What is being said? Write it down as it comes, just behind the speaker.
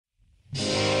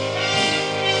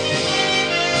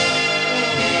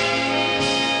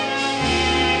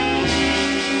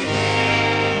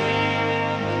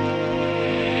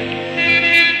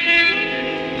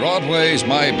Broadway's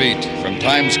my beat, from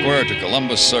Times Square to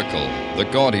Columbus Circle, the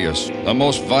gaudiest, the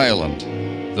most violent,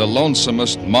 the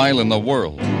lonesomest mile in the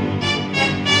world.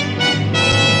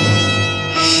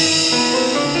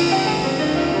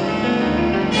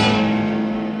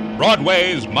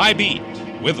 Broadway's My Beat,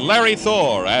 with Larry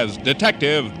Thor as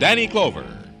Detective Danny Clover.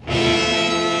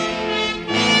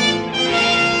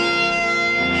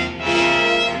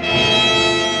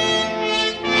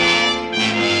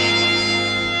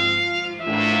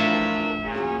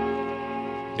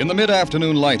 In the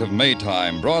mid-afternoon light of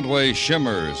Maytime, Broadway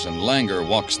shimmers and languor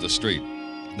walks the street.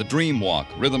 The dream walk,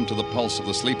 rhythm to the pulse of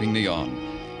the sleeping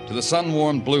neon, to the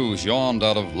sun-warmed blues yawned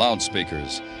out of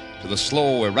loudspeakers, to the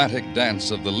slow, erratic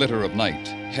dance of the litter of night,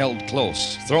 held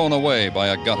close, thrown away by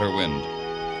a gutter wind.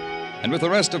 And with the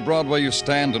rest of Broadway you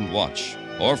stand and watch,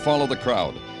 or follow the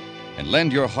crowd, and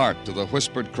lend your heart to the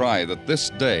whispered cry that this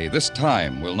day, this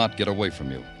time, will not get away from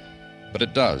you. But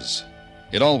it does.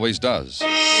 It always does.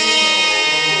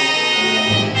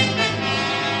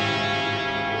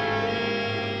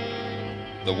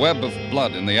 The web of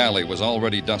blood in the alley was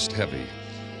already dust-heavy,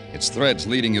 its threads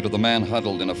leading you to the man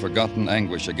huddled in a forgotten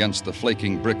anguish against the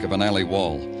flaking brick of an alley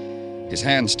wall. His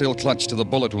hand still clutched to the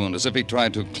bullet wound as if he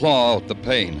tried to claw out the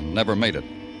pain and never made it.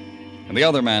 And the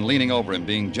other man leaning over him,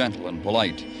 being gentle and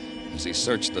polite as he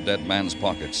searched the dead man's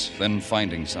pockets, then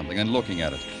finding something and looking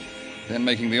at it, then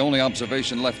making the only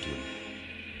observation left to him.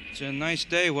 It's a nice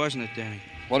day, wasn't it, Danny?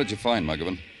 What did you find,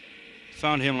 Muggavan?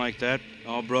 Found him like that,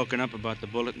 all broken up about the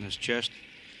bullet in his chest.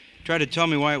 Tried to tell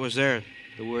me why it was there.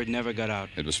 The word never got out.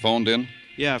 It was phoned in?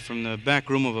 Yeah, from the back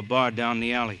room of a bar down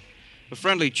the alley. A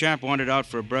friendly chap wandered out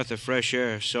for a breath of fresh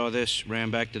air, saw this,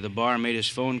 ran back to the bar, made his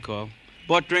phone call.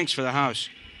 Bought drinks for the house.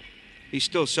 He's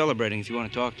still celebrating if you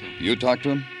want to talk to him. You talked to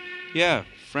him? Yeah,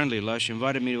 friendly lush.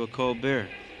 Invited me to a cold beer.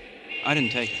 I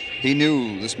didn't take it. He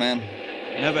knew this man?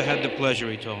 Never had the pleasure,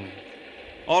 he told me.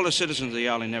 All the citizens of the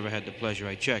alley never had the pleasure.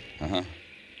 I checked. Uh-huh.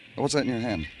 What's that in your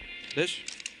hand? This?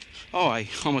 Oh, I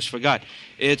almost forgot.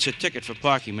 It's a ticket for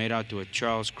parking made out to a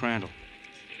Charles Crandall.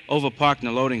 Overparked in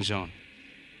the loading zone.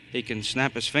 He can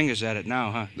snap his fingers at it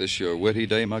now, huh? This your witty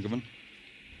day, Muggavan?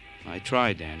 I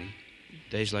try, Danny.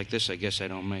 Days like this, I guess I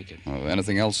don't make it. Oh,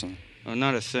 anything else? Oh,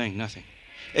 not a thing, nothing.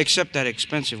 Except that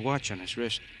expensive watch on his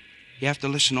wrist. You have to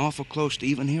listen awful close to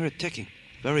even hear it ticking.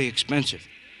 Very expensive.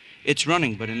 It's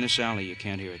running, but in this alley you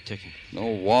can't hear it ticking. No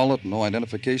wallet, no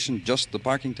identification, just the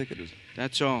parking ticket?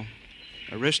 That's all.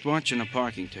 A wristwatch and a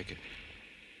parking ticket.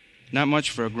 Not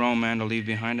much for a grown man to leave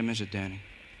behind him, is it, Danny?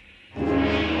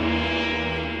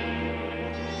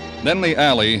 Then the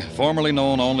alley, formerly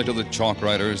known only to the chalk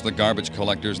writers, the garbage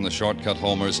collectors, and the shortcut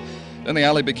homers, then the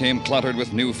alley became cluttered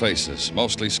with new faces,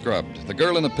 mostly scrubbed. The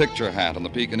girl in the picture hat and the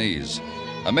Pekingese,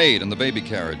 a maid in the baby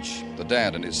carriage, the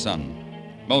dad and his son.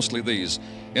 Mostly these,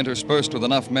 interspersed with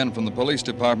enough men from the police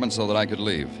department so that I could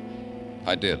leave.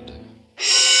 I did.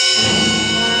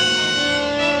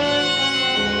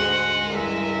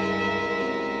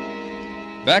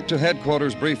 Back to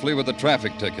headquarters briefly with the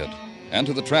traffic ticket, and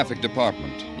to the traffic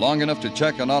department, long enough to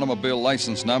check an automobile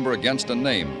license number against a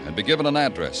name and be given an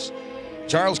address.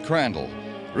 Charles Crandall,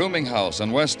 rooming house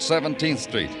on West 17th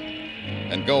Street.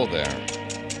 And go there.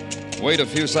 Wait a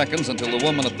few seconds until the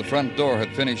woman at the front door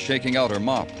had finished shaking out her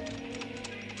mop.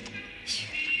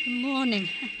 Good morning.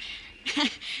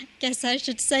 Guess I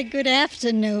should say good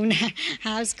afternoon.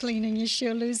 House cleaning, you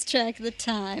sure lose track of the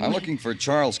time. I'm looking for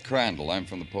Charles Crandall. I'm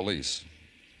from the police.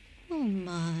 Oh,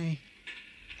 my.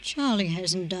 Charlie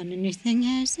hasn't done anything,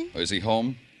 has he? Is he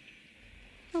home?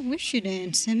 I wish you'd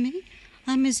answer me.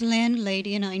 I'm his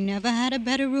landlady, and I never had a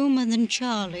better roomer than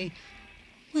Charlie.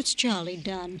 What's Charlie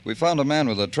done? We found a man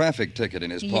with a traffic ticket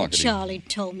in his pocket. Charlie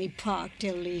told me parked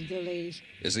illegally.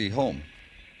 Is he home?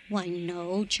 Why,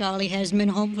 no. Charlie hasn't been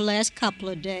home for the last couple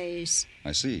of days.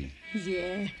 I see.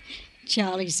 Yeah.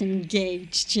 Charlie's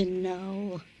engaged, you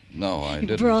know. No, I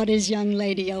didn't. Brought his young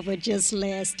lady over just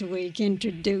last week,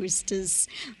 introduced us.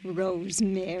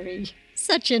 Rosemary.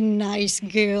 Such a nice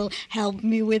girl. Helped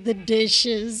me with the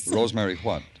dishes. Rosemary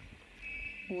what?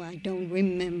 Oh, I don't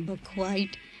remember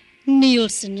quite.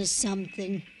 Nielsen or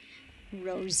something.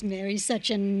 Rosemary, such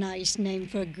a nice name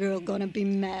for a girl gonna be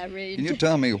married. Can you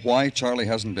tell me why Charlie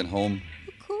hasn't been home?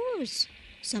 Of course.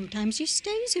 Sometimes he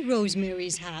stays at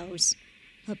Rosemary's house.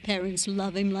 Her parents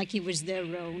love him like he was their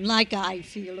own, like I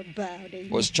feel about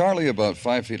him. Was Charlie about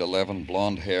 5'11",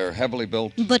 blonde hair, heavily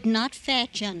built? But not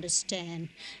fat, you understand.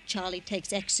 Charlie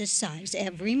takes exercise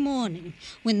every morning.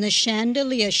 When the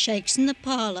chandelier shakes in the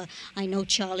parlor, I know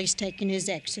Charlie's taking his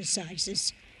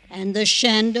exercises. And the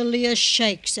chandelier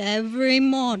shakes every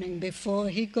morning before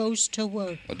he goes to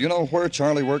work. Do you know where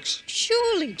Charlie works?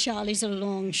 Surely Charlie's a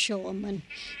longshoreman.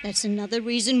 That's another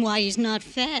reason why he's not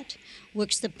fat.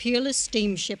 Works the Peerless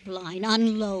Steamship Line,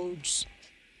 unloads.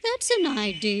 That's an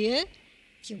idea.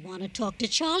 If you want to talk to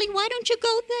Charlie, why don't you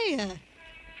go there?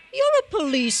 You're a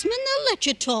policeman. They'll let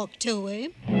you talk to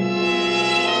him.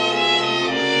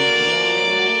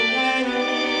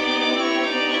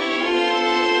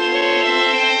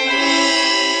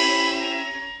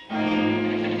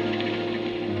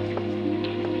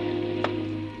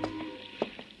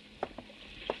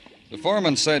 The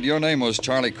foreman said your name was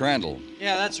Charlie Crandall.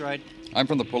 Yeah, that's right. I'm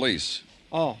from the police.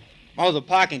 Oh, the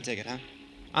parking ticket, huh?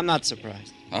 I'm not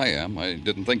surprised. I am. I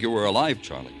didn't think you were alive,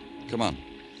 Charlie. Come on.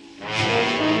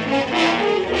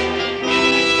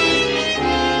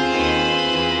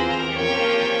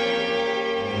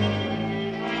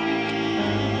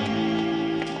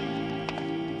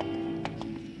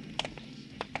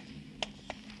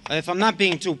 If I'm not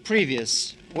being too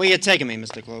previous, where you taking me,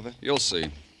 Mr. Clover? You'll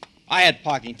see. I had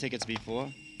parking tickets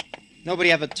before.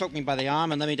 Nobody ever took me by the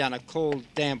arm and led me down a cold,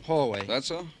 damp hallway. That's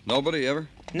so? Nobody ever?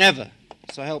 Never.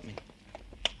 So help me.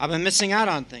 I've been missing out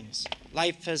on things.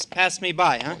 Life has passed me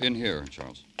by, huh? In here,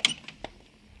 Charles.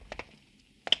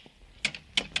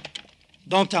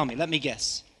 Don't tell me. Let me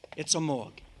guess. It's a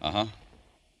morgue. Uh-huh.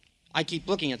 I keep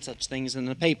looking at such things in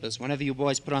the papers whenever you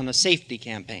boys put on the safety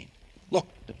campaign. Look,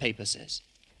 the paper says,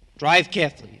 drive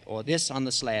carefully, or this on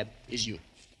the slab is you.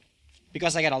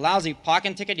 Because I got a lousy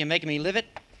parking ticket, you're making me live it?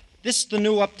 This is the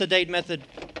new up-to-date method.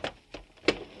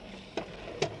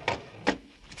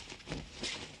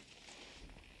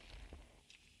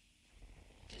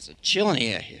 There's a chill in the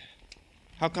air here.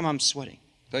 How come I'm sweating?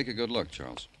 Take a good look,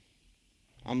 Charles.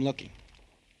 I'm looking.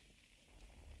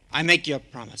 I make you a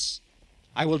promise.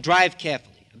 I will drive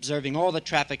carefully, observing all the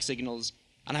traffic signals,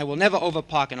 and I will never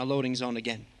overpark in a loading zone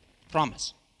again.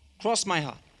 Promise. Cross my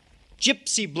heart.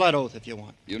 Gypsy blood oath if you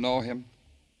want. You know him?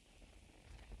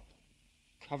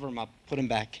 Cover him up. Put him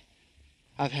back.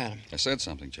 I've had him. I said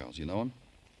something, Charles. You know him?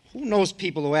 Who knows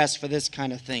people who ask for this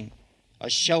kind of thing? A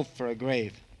shelf for a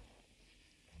grave.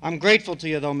 I'm grateful to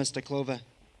you, though, Mr. Clover.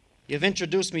 You've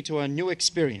introduced me to a new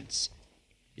experience.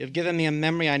 You've given me a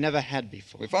memory I never had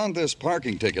before. We found this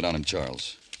parking ticket on him,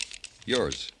 Charles.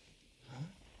 Yours. Huh?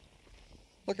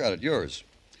 Look at it, yours.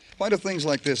 Why do things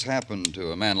like this happen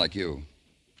to a man like you?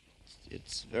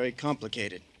 It's very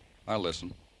complicated. I'll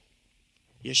listen.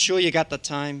 You sure you got the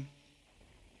time?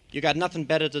 You got nothing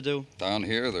better to do? Down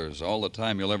here, there's all the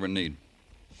time you'll ever need.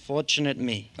 Fortunate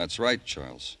me. That's right,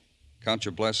 Charles. Count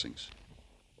your blessings.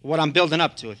 What I'm building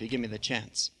up to, if you give me the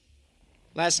chance.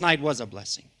 Last night was a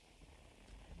blessing.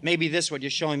 Maybe this, what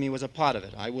you're showing me, was a part of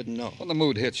it. I wouldn't know. When the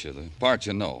mood hits you, the part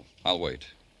you know, I'll wait.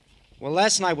 Well,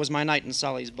 last night was my night in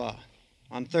Solly's bar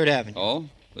on 3rd Avenue. Oh?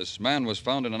 This man was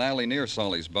found in an alley near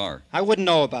Solly's bar. I wouldn't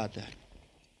know about that.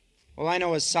 All I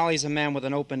know is Solly's a man with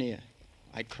an open ear.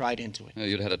 I cried into it. Yeah,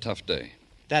 you'd had a tough day.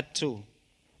 That, too.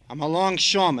 I'm a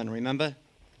longshoreman, remember?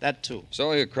 That, too.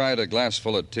 So you cried a glass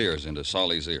full of tears into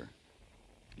Solly's ear.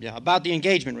 Yeah, about the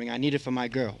engagement ring I needed for my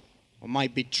girl. Or my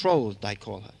betrothed, I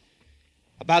call her.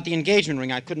 About the engagement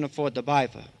ring I couldn't afford to buy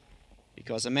for her.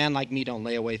 Because a man like me don't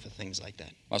lay away for things like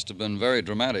that. Must have been very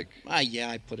dramatic. Yeah,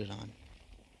 I put it on.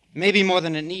 Maybe more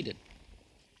than it needed.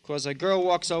 Because a girl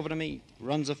walks over to me,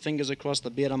 runs her fingers across the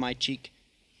beard on my cheek,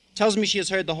 tells me she has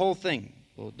heard the whole thing,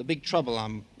 well, the big trouble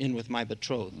I'm in with my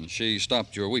betrothed. And she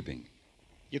stopped your weeping.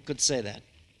 You could say that.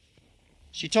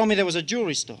 She told me there was a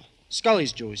jewelry store,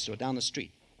 Scully's jewelry store, down the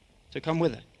street, to come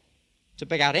with her, to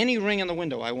pick out any ring in the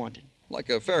window I wanted. Like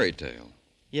a fairy tale.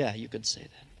 Yeah, you could say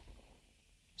that.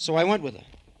 So I went with her,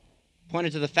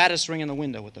 pointed to the fattest ring in the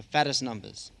window with the fattest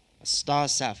numbers, a star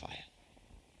sapphire.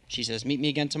 She says, meet me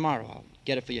again tomorrow. I'll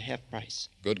get it for your half price.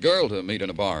 Good girl to meet in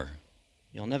a bar.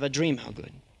 You'll never dream how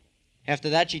good. After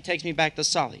that, she takes me back to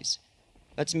Solly's,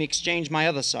 lets me exchange my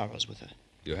other sorrows with her.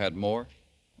 You had more?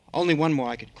 Only one more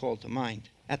I could call to mind,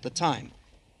 at the time.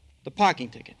 The parking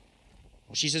ticket.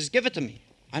 Well, she says, give it to me.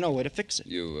 I know where to fix it.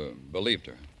 You believed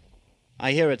her.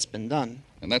 I hear it's been done.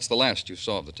 And that's the last you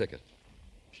saw of the ticket.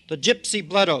 The gypsy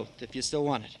blood oath, if you still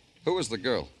want it. Who was the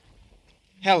girl?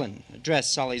 Helen,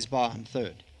 address Solly's bar on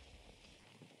 3rd.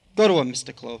 Go to her,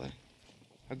 Mr. Clover.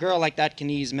 A girl like that can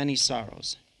ease many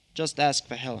sorrows. Just ask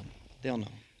for Helen. They'll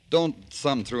know. Don't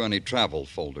thumb through any travel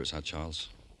folders, huh, Charles?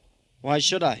 Why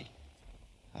should I?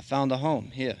 I found a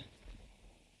home here.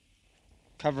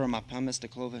 Cover him up, huh, Mr.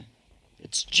 Clover?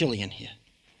 It's chilly in here.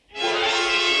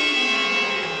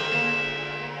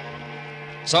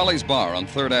 Solly's bar on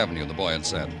 3rd Avenue, the boy had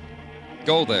said.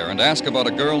 Go there and ask about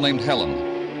a girl named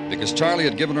Helen. because Charlie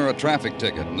had given her a traffic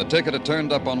ticket, and the ticket had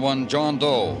turned up on one John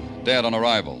Doe, dead on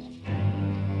arrival.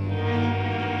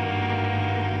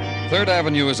 3rd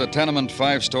Avenue is a tenement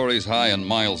 5 stories high and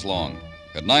miles long.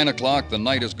 At 9 o'clock, the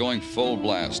night is going full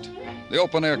blast. The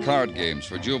open-air card games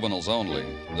for juveniles only,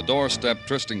 the doorstep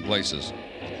trysting places.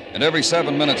 And every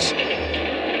 7 minutes,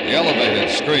 the elevated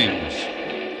screams.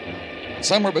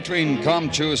 Somewhere between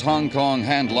Comchu's Hong Kong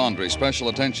hand laundry, special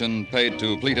attention paid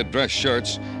to pleated dress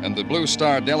shirts, and the Blue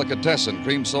Star delicatessen,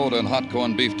 cream soda and hot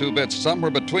corned beef 2 bits,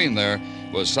 somewhere between there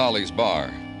was Solly's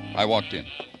bar. I walked in.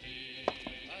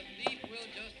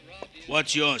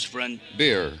 What's yours, friend?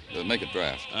 Beer. Make it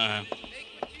draft.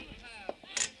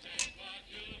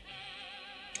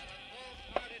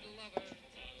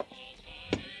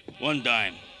 $1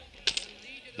 dime.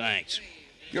 Thanks.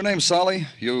 Your name's Solly?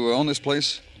 You own this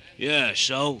place? Yeah,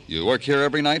 so? You work here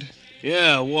every night?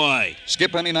 Yeah, why?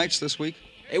 Skip any nights this week?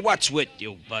 Hey, what's with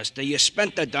you, Buster? You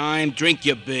spent the dime, drink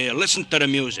your beer, listen to the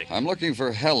music. I'm looking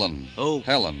for Helen. Who?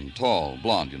 Helen, tall,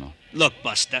 blonde, you know. Look,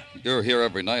 Buster. You're here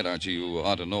every night, aren't you? You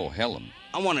ought to know Helen.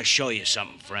 I want to show you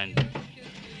something, friend.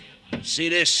 See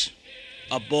this?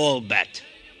 A ball bat.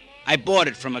 I bought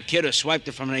it from a kid who swiped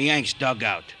it from the Yanks'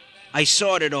 dugout. I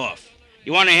sawed it off.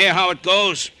 You want to hear how it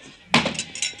goes?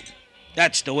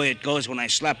 That's the way it goes when I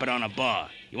slap it on a bar.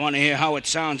 You want to hear how it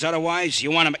sounds otherwise? You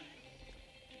want to...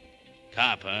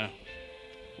 Cop, huh?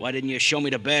 Why didn't you show me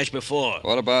the badge before?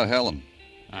 What about Helen?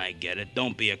 I get it.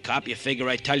 Don't be a cop. You figure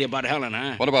I'd tell you about Helen,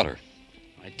 huh? What about her?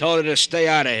 I told her to stay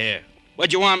out of here.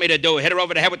 What'd you want me to do, hit her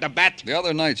over the head with the bat? The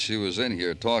other night she was in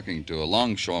here talking to a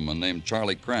longshoreman named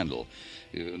Charlie Crandall.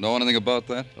 You know anything about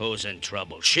that? Who's in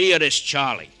trouble? She or this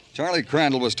Charlie? Charlie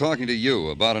Crandall was talking to you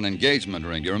about an engagement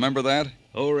ring. Do you remember that?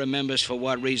 Who remembers for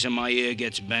what reason my ear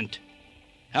gets bent?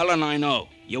 Helen, I know.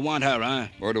 You want her, huh?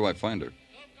 Where do I find her?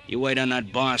 You wait on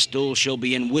that bar stool, she'll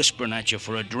be in whispering at you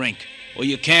for a drink. Or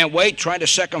you can't wait, try the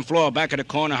 2nd floor back of the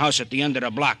corner house at the end of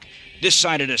the block. This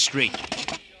side of the street.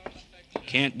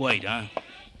 Can't wait, huh?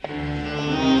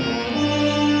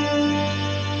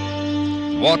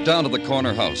 Walked down to the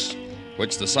corner house,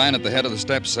 which the sign at the head of the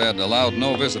steps said allowed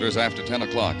no visitors after 10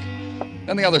 o'clock.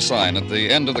 Then the other sign at the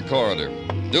end of the corridor.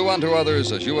 Do unto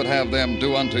others as you would have them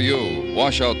do unto you.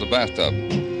 Wash out the bathtub.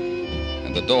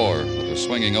 And the door that was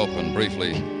swinging open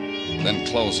briefly, then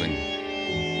closing,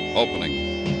 opening.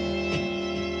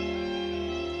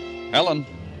 Helen.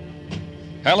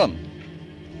 Helen.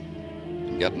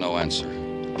 Get no answer.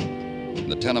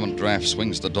 The tenement draft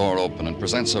swings the door open and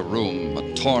presents a room,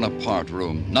 a torn-apart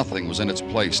room. Nothing was in its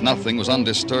place. Nothing was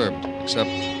undisturbed, except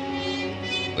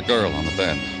the girl on the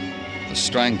bed. The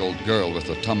strangled girl with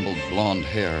the tumbled blonde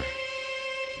hair.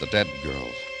 The dead girl.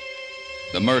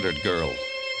 The murdered girl.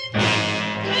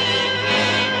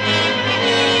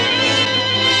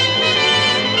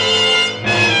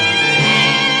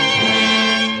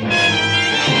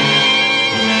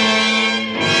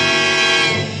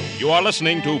 You are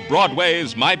listening to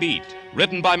Broadway's My Beat,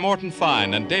 written by Morton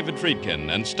Fine and David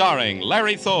Friedkin, and starring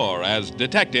Larry Thor as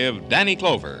Detective Danny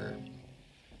Clover.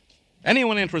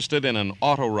 Anyone interested in an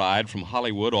auto ride from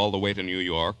Hollywood all the way to New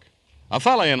York? A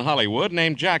fella in Hollywood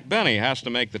named Jack Benny has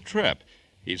to make the trip.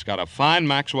 He's got a fine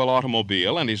Maxwell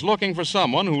automobile, and he's looking for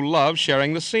someone who loves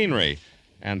sharing the scenery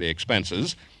and the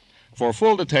expenses. For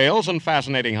full details and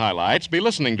fascinating highlights, be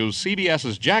listening to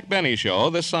CBS's Jack Benny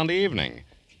Show this Sunday evening.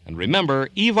 And remember,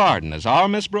 Eve Arden as our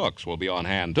Miss Brooks will be on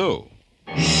hand, too.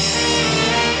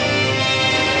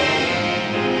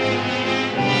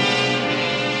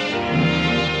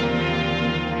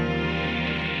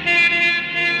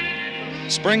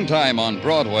 Springtime on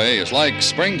Broadway is like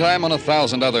springtime on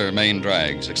 1,000 other main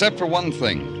drags, except for one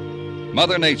thing.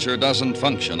 Mother Nature doesn't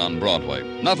function on Broadway.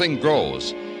 Nothing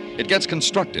grows. It gets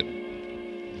constructed.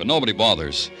 But nobody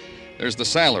bothers. There's the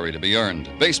salary to be earned,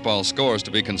 baseball scores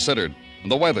to be considered,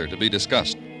 and the weather to be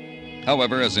discussed.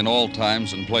 However, as in all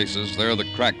times and places, there are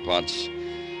the crackpots.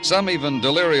 Some even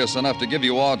delirious enough to give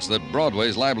you odds that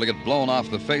Broadway's liable to get blown off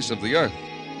the face of the earth.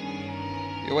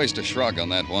 You waste a shrug on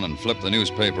that one and flip the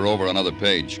newspaper over another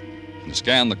page and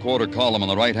scan the quarter column on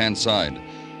the right-hand side.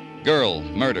 Girl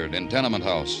murdered in tenement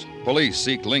house. Police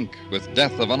seek link with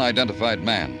death of unidentified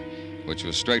man, which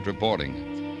was straight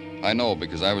reporting. I know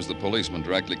because I was the policeman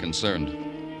directly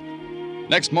concerned.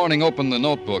 Next morning, open the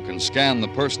notebook and scan the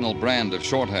personal brand of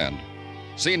shorthand.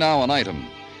 See now an item.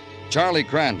 Charlie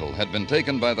Crandall had been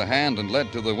taken by the hand and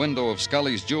led to the window of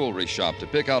Scully's jewelry shop to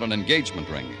pick out an engagement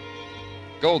ring.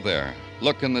 Go there,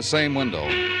 look in the same window,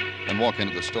 and walk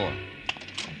into the store.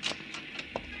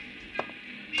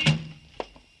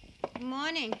 Good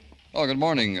morning. Oh, good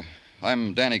morning.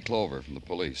 I'm Danny Clover from the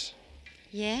police.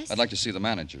 Yes? I'd like to see the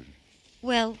manager.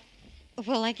 Well,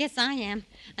 Well, I guess I am,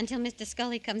 until Mr.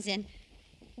 Scully comes in.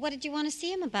 What did you want to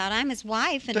see him about? I'm his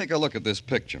wife, and... Take a look at this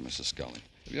picture, Mrs. Scully.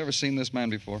 Have you ever seen this man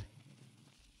before?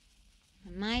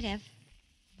 I might have,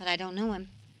 but I don't know him.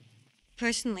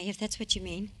 Personally, if that's what you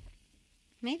mean.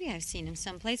 Maybe I've seen him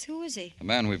someplace. Who is he? The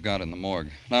man we've got in the morgue.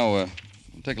 Now,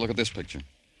 take a look at this picture.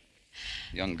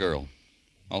 Young girl,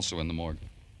 also in the morgue.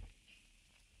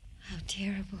 How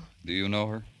terrible. Do you know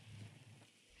her?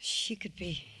 She could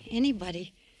be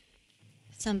anybody.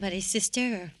 Somebody's sister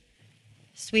or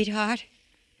sweetheart.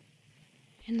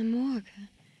 In the morgue.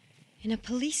 In a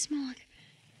police morgue.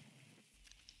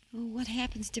 Oh, what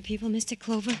happens to people, Mr.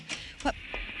 Clover? What?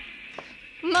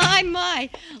 My!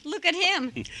 Look at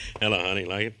him. Hello, honey.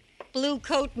 Like it? Blue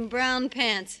coat and brown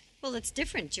pants. Well, it's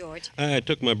different, George. I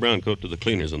took my brown coat to the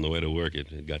cleaners on the way to work.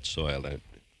 It got soiled.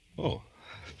 Oh,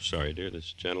 sorry, dear.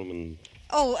 This gentleman...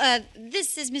 Oh,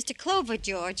 this is Mr. Clover,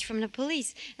 George, from the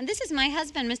police. And this is my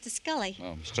husband, Mr. Scully.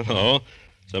 Oh, Mr. Oh,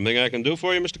 something I can do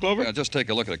for you, Mr. Clover? Yeah, just take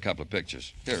a look at a couple of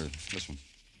pictures. Here, this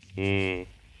one.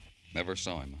 Never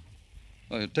saw him.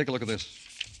 Take a look at this.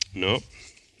 Nope.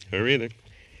 Her either.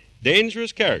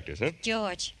 Dangerous characters, huh?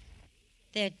 George,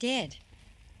 they're dead.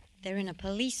 They're in a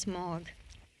police morgue.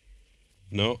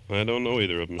 No, I don't know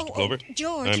either of them, Mr. Clover.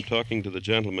 George. I'm talking to the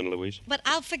gentleman, Louise. But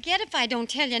I'll forget if I don't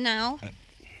tell you now.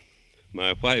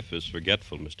 My wife is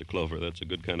forgetful, Mr. Clover. That's a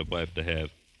good kind of wife to have.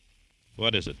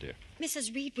 What is it, dear?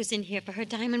 Mrs. Reed was in here for her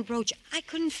diamond brooch. I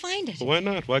couldn't find it. Well, why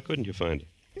not? Why couldn't you find it?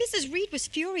 Mrs. Reed was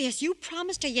furious. You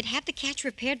promised her you'd have the catch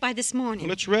repaired by this morning.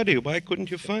 Well, it's ready. Why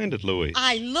couldn't you find it, Louise?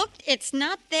 I looked. It's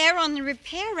not there on the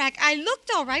repair rack. I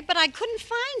looked all right, but I couldn't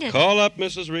find it. Call up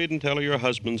Mrs. Reed and tell her your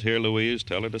husband's here, Louise.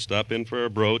 Tell her to stop in for her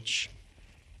brooch.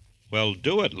 Well,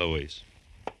 do it, Louise.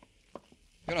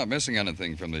 You're not missing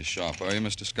anything from this shop, are you,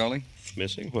 Mr. Scully?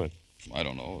 Missing what? I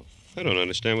don't know. I don't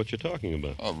understand what you're talking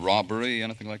about. A robbery,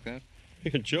 anything like that?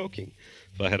 You're joking.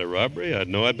 If I had a robbery, I'd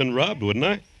know I'd been robbed, wouldn't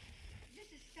I?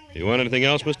 You want anything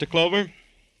else, Mr. Clover?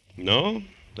 No?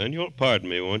 Then you'll pardon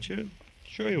me, won't you?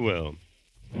 Sure you will.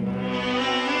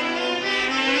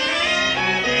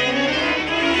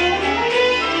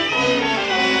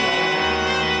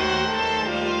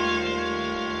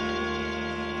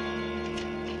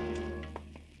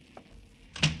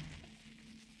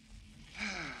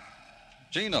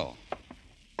 Gino.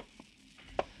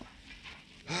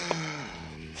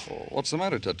 What's the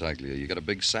matter, Tartaglia? You got a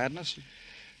big sadness?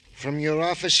 From your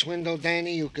office window,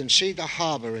 Danny, you can see the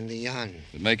harbor in the yon.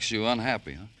 It makes you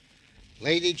unhappy, huh?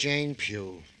 Lady Jane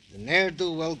Pugh, the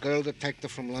ne'er-do-well girl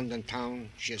detective from London town.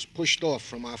 She has pushed off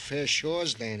from our fair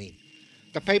shores, Danny.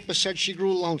 The paper said she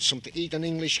grew lonesome to eat an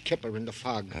English kipper in the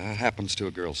fog. Happens to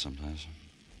a girl sometimes.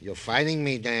 You're fighting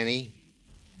me, Danny.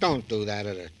 Don't do that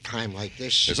at a time like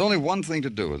this. There's only one thing to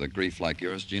do with a grief like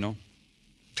yours, Gino.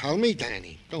 Tell me,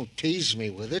 Danny. Don't tease me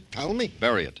with it. Tell me.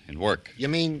 Bury it in work. You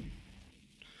mean...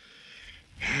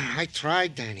 I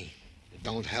tried, Danny. It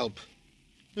don't help.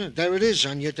 There it is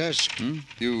on your desk.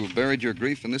 You buried your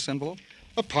grief in this envelope?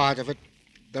 A part of it.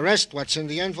 The rest, what's in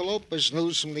the envelope, is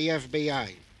news from the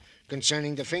FBI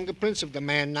concerning the fingerprints of the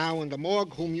man now in the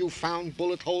morgue whom you found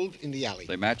bullet-holed in the alley.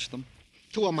 They matched them?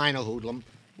 To a minor hoodlum.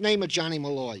 Name of Johnny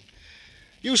Malloy.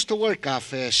 Used to work our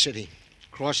fair city.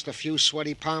 Crossed a few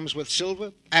sweaty palms with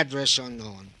silver. Address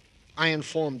unknown. I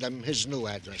informed them his new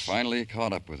address. Finally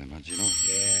caught up with him, huh, Gino?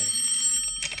 Yeah.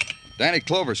 Danny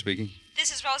Clover speaking.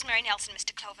 This is Rosemary Nelson,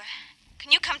 Mr. Clover.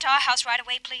 Can you come to our house right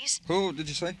away, please? Who did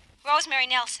you say? Rosemary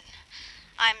Nelson.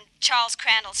 I'm Charles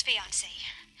Crandall's fiancée.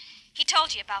 He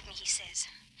told you about me, he says.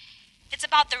 It's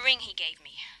about the ring he gave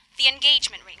me. The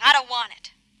engagement ring. I don't want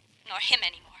it. Nor him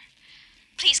anymore.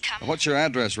 Please come. What's your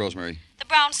address, Rosemary? The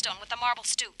brownstone with the marble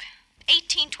stoop.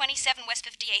 1827 West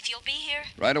 58th. You'll be here?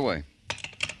 Right away.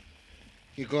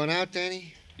 You going out,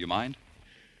 Danny? You mind?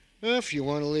 If you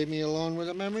want to leave me alone with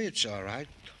a memory, it's all right.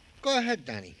 Go ahead,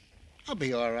 Danny. I'll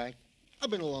be all right.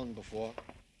 I've been alone before.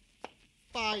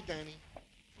 Bye, Danny.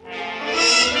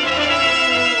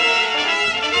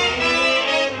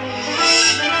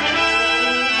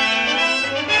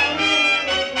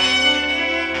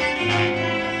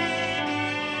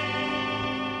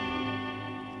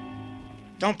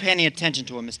 Don't pay any attention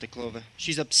to her, Mr. Clover.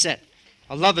 She's upset.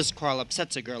 A lover's quarrel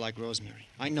upsets a girl like Rosemary.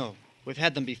 I know. We've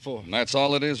had them before. And that's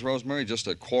all it is, Rosemary? Just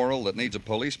a quarrel that needs a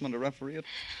policeman to referee it?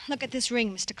 Look at this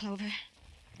ring, Mr. Clover.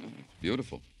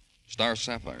 Beautiful. Star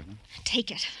sapphire, huh? Take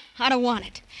it. I don't want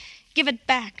it. Give it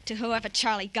back to whoever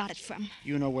Charlie got it from.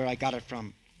 You know where I got it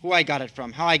from, who I got it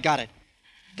from, how I got it.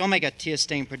 Don't make a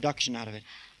tear-stained production out of it.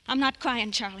 I'm not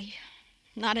crying, Charlie.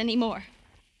 Not anymore.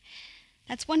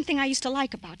 That's one thing I used to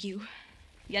like about you.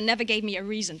 You never gave me a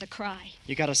reason to cry.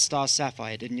 You got a star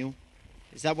sapphire, didn't you?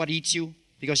 Is that what eats you?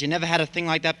 Because you never had a thing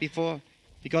like that before?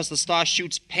 Because the star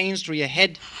shoots pains through your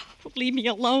head? Leave me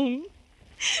alone.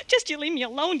 Just you leave me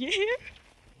alone, you hear?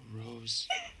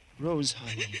 Rose,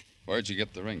 honey. Where'd you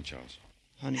get the ring, Charles?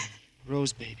 Honey,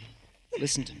 Rose, baby,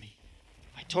 listen to me.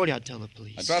 I told you I'd tell the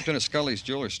police. I dropped into Scully's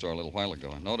jewelry store a little while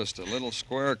ago and noticed a little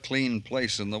square, clean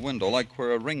place in the window, like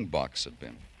where a ring box had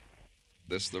been.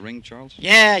 This the ring, Charles?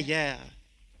 Yeah.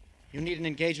 You need an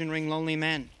engagement ring, lonely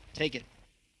man. Take it.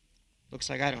 Looks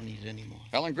like I don't need it anymore.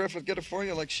 Helen Griffith get it for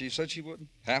you like she said she would?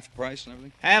 Half price and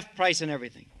everything? Half price and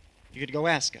everything. You could go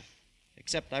ask her.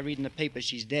 Except I read in the paper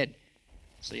she's dead.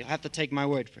 So you'll have to take my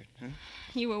word for it, huh?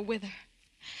 You were with her.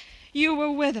 You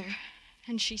were with her.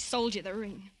 And she sold you the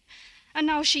ring. And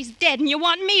now she's dead and you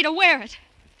want me to wear it.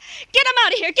 Get him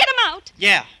out of here. Get him out.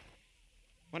 Yeah.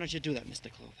 Why don't you do that,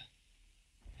 Mr. Clover?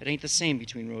 It ain't the same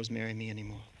between Rosemary and me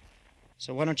anymore.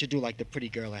 So why don't you do like the pretty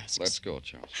girl asks? Let's go,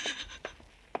 Charles.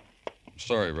 I'm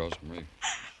sorry, Rosemary.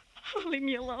 Oh, leave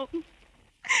me alone.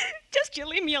 Just you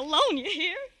leave me alone, you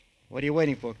hear? What are you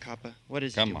waiting for, copper? What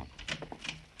is it? Come on.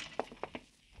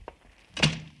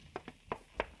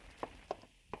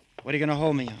 What are you going to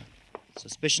hold me on?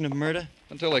 Suspicion of murder?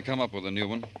 Until they come up with a new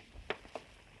one.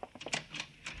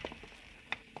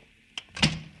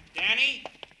 Danny?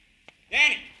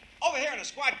 Danny! Over here in the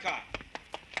squad car.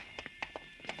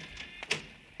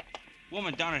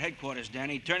 Woman down at headquarters,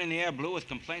 Danny, turning the air blue with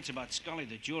complaints about Scully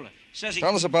the jeweler. Says he...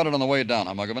 Tell us about it on the way down,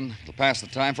 Muggavan. It'll pass the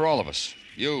time for all of us.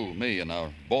 You, me, and our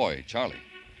boy, Charlie.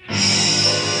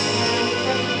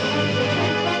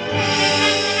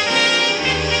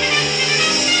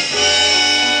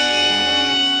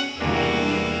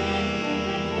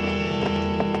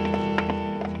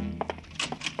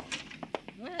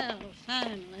 Well,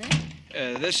 finally.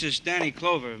 This is Danny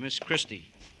Clover, Miss Christie.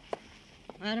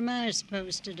 What am I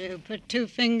supposed to do? Put 2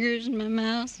 fingers in my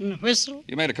mouth and whistle?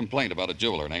 You made a complaint about a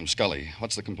jeweler named Scully.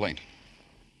 What's the complaint?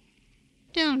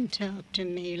 Don't talk to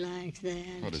me like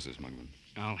that. What is this, Muggavan?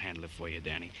 I'll handle it for you,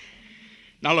 Danny.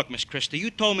 Now, look, Miss Christie,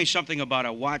 you told me something about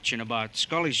a watch and about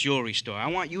Scully's jewelry store. I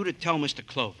want you to tell Mr.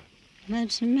 Clover.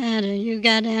 What's the matter? You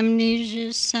got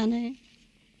amnesia, Sonny?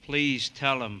 Please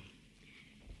tell him.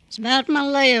 It's about my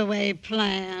layaway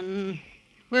plan.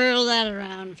 Whirl that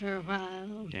around for a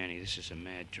while. Danny, this is a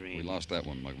mad dream. We lost that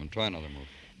one, Muggavan. Try another move.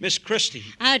 Miss Christie.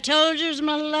 I told you it's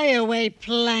my layaway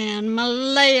plan. My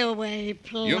layaway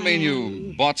plan. You mean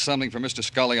you bought something for Mr.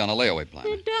 Scully on a layaway plan?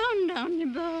 It dawned on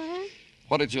you, boy.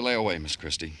 What did you lay away, Miss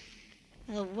Christie?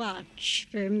 A watch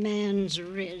for a man's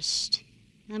wrist.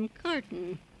 I'm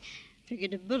courting.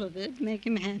 Figured a bull of it make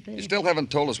him happy. You still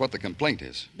haven't told us what the complaint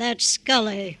is. That's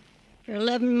Scully. For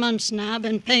 11 months now,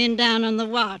 been paying down on the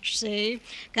watch, see?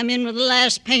 Come in with the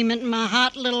last payment in my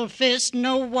hot little fist,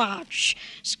 no watch.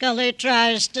 Scully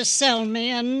tries to sell me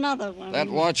another one. That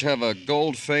watch have a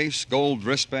gold face, gold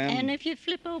wristband? And if you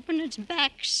flip open its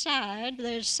back side,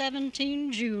 there's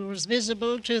 17 jewels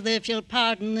visible to the, if you'll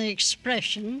pardon the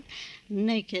expression,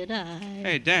 naked eye.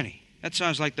 Hey, Danny, that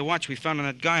sounds like the watch we found on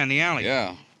that guy in the alley.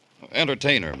 Yeah.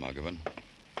 Entertainer, Muggavan.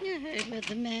 You heard what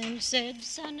the man said,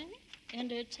 Sonny.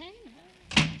 Entertainer.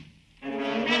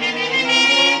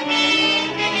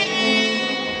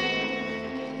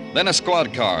 Then a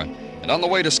squad car, and on the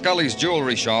way to Scully's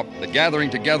jewelry shop, the gathering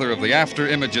together of the after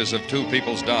images of 2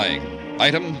 people's dying.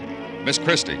 Item, Miss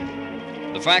Christie.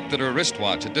 The fact that her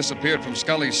wristwatch had disappeared from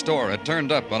Scully's store had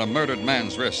turned up on a murdered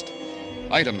man's wrist.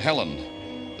 Item,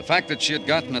 Helen. The fact that she had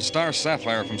gotten a star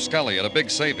sapphire from Scully at a big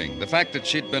saving. The fact that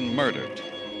she'd been murdered.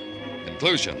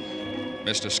 Conclusion,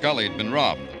 Mr. Scully had been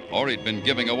robbed, or he'd been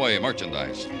giving away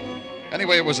merchandise.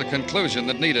 Anyway, it was a conclusion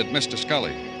that needed Mr.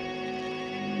 Scully.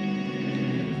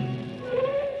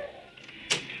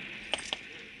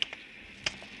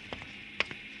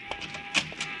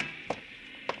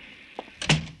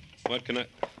 What can I...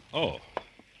 Oh,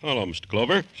 hello, Mr.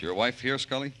 Clover. Is your wife here,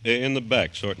 Scully? In the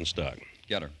back, sorting stock.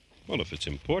 Get her. Well, if it's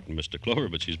important, Mr. Clover,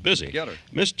 but she's busy. Get her.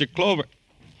 Mr. Clover...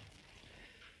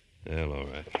 Well, all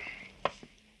right.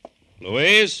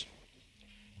 Louise?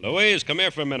 Louise, come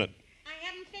here for a minute. I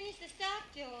haven't finished the stock,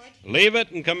 George. Leave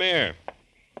it and come here.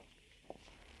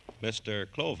 Mr.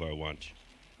 Clover wants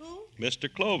you. Who? Mr.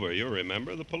 Clover, you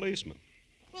remember, the policeman.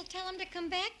 Well, tell him to come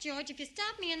back, George. If you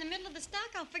stop me in the middle of the stock,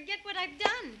 I'll forget what I've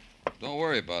done. Don't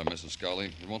worry about it, Mrs.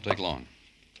 Scully. It won't take long.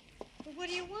 Well, what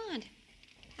do you want?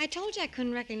 I told you I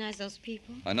couldn't recognize those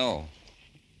people. I know.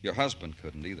 Your husband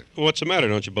couldn't either. What's the matter?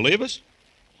 Don't you believe us?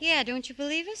 Yeah, don't you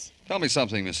believe us? Tell me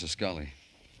something, Mrs. Scully.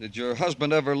 Did your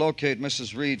husband ever locate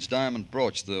Mrs. Reed's diamond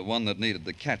brooch, the one that needed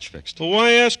the catch fixed? Well,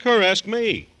 why ask her? Ask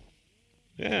me.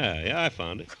 Yeah, I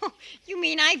found it. You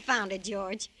mean I found it,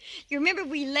 George? You remember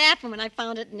we laughed when I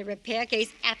found it in the repair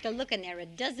case after looking there a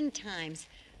dozen times.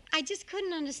 I just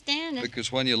couldn't understand it.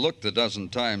 Because when you looked a dozen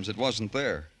times, it wasn't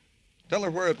there. Tell her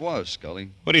where it was,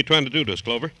 Scully. What are you trying to do to us,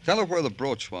 Clover? Tell her where the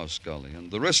brooch was, Scully, and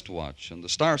the wristwatch, and the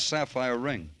star sapphire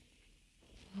ring.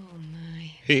 Oh,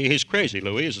 my. He's crazy,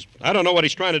 Louise. I don't know what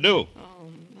he's trying to do.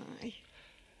 Oh, my.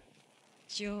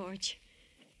 George.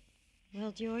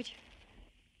 Well, George,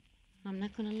 I'm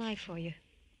not going to lie for you.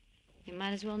 You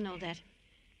might as well know that.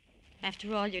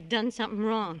 After all, you've done something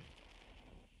wrong.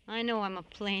 I know I'm a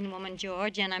plain woman,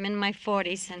 George, and I'm in my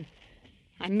 40s, and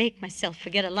I make myself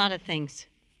forget a lot of things.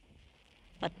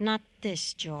 But not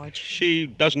this, George. She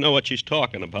doesn't know what she's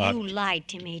talking about. You lied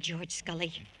to me, George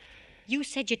Scully. You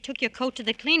said you took your coat to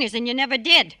the cleaners, and you never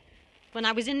did. When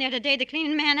I was in there today, the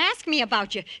cleaning man asked me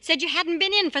about you. Said you hadn't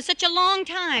been in for such a long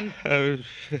time.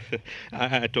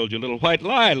 I told you a little white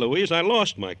lie, Louise. I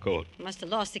lost my coat. You must have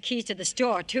lost the keys to the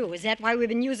store, too. Is that why we've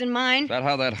been using mine? Is that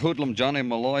how that hoodlum Johnny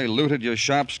Malloy looted your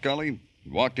shop, Scully? He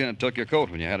walked in and took your coat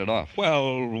when you had it off.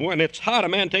 Well, when it's hot, a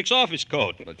man takes off his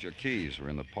coat. But your keys were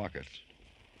in the pocket.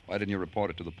 Why didn't you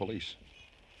report it to the police?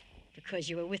 Because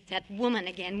you were with that woman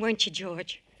again, weren't you,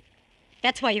 George?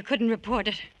 That's why you couldn't report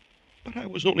it. But I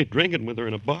was only drinking with her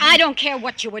in a bar. I don't care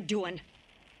what you were doing.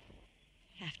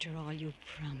 After all, you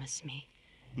promised me.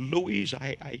 Louise,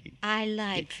 I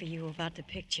lied for you about the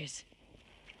pictures.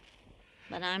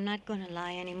 But I'm not going to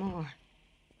lie anymore.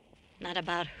 Not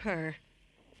about her,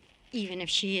 even if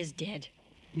she is dead.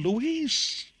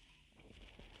 Louise?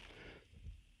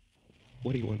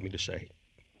 What do you want me to say?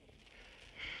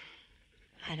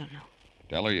 I don't know.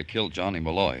 Tell her you killed Johnny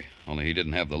Malloy, only he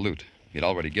didn't have the loot. He'd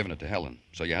already given it to Helen,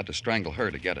 so you had to strangle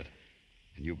her to get it.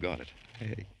 And you got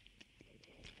it.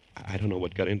 I don't know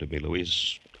what got into me,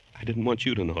 Louise. I didn't want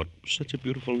you to know. It was such a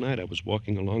beautiful night. I was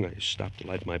walking along. I stopped to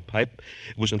light my pipe.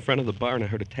 It was in front of the bar, and I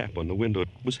heard a tap on the window. It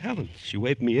was Helen. She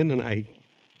waved me in, and I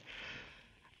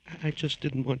just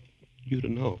didn't want you to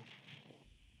know.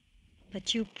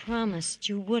 But you promised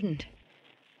you wouldn't.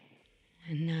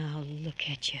 And now look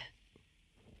at you.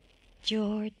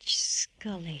 George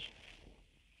Scully.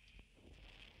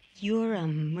 You're a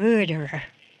murderer.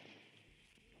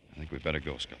 I think we'd better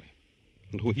go, Scully.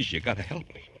 Louise, you gotta help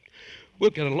me. We'll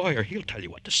get a lawyer. He'll tell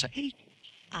you what to say.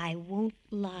 I won't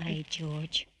lie,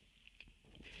 George.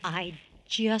 I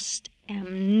just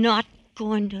am not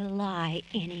going to lie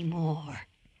anymore.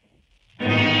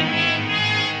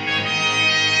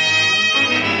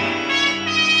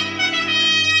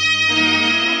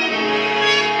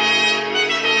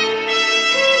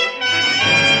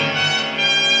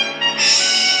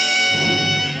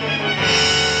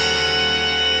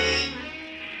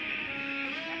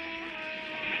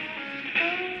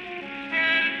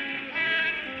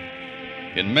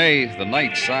 In May, the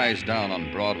night sighs down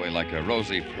on Broadway like a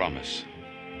rosy promise.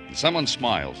 And someone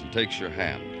smiles and takes your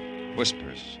hand,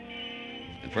 whispers.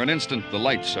 And for an instant, the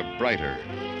lights are brighter,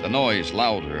 the noise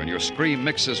louder, and your scream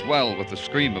mixes well with the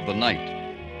scream of the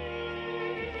night.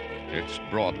 It's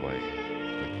Broadway,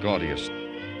 the gaudiest,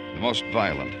 the most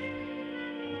violent,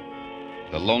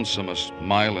 the lonesomest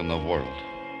mile in the world.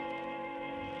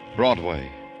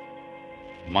 Broadway,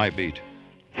 my beat.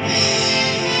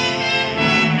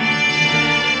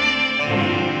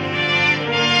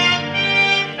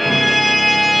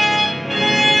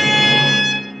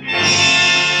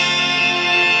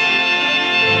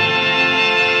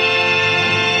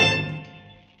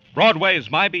 Broadway's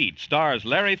My Beat stars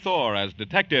Larry Thor as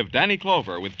Detective Danny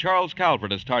Clover with Charles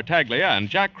Calvert as Tartaglia and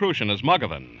Jack Crucian as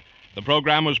Muggavan. The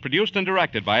program was produced and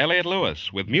directed by Elliott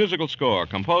Lewis with musical score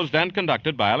composed and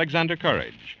conducted by Alexander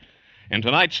Courage. In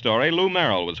tonight's story, Lou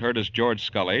Merrill was heard as George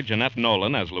Scully, Jeanette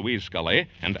Nolan as Louise Scully,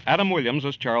 and Adam Williams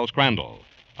as Charles Crandall.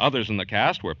 Others in the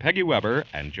cast were Peggy Weber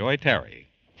and Joy Terry.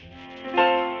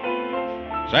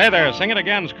 Say there, Sing It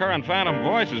Again's current phantom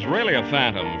voice is really a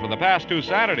phantom. For the past 2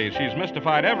 Saturdays, she's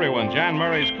mystified everyone Jan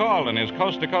Murray's called on his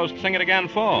coast-to-coast Sing It Again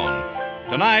phone.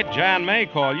 Tonight, Jan may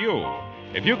call you.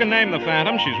 If you can name the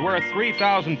phantom, she's worth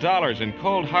 $3,000 in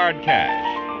cold, hard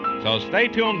cash. So stay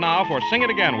tuned now for Sing It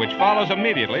Again, which follows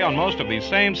immediately on most of these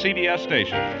same CBS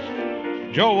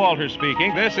stations. Joe Walters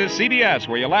speaking. This is CBS,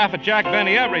 where you laugh at Jack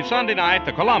Benny every Sunday night,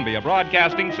 the Columbia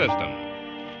Broadcasting System.